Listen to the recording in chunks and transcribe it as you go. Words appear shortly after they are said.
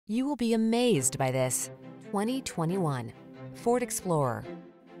You will be amazed by this 2021 Ford Explorer.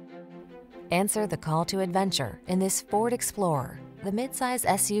 Answer the call to adventure in this Ford Explorer, the midsize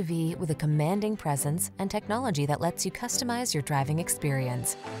SUV with a commanding presence and technology that lets you customize your driving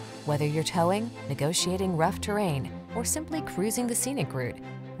experience. Whether you're towing, negotiating rough terrain, or simply cruising the scenic route,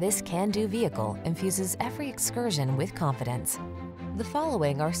 this can-do vehicle infuses every excursion with confidence. The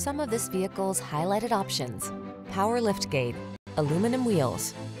following are some of this vehicle's highlighted options: power liftgate, aluminum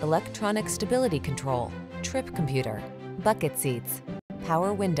wheels, electronic stability control, trip computer, bucket seats,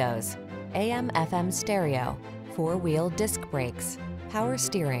 power windows, AM/FM stereo, four-wheel disc brakes, power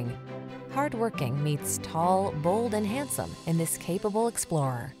steering. Hardworking meets tall, bold, and handsome in this capable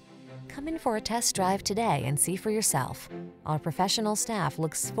Explorer. Come in for a test drive today and see for yourself. Our professional staff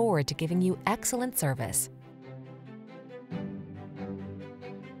looks forward to giving you excellent service.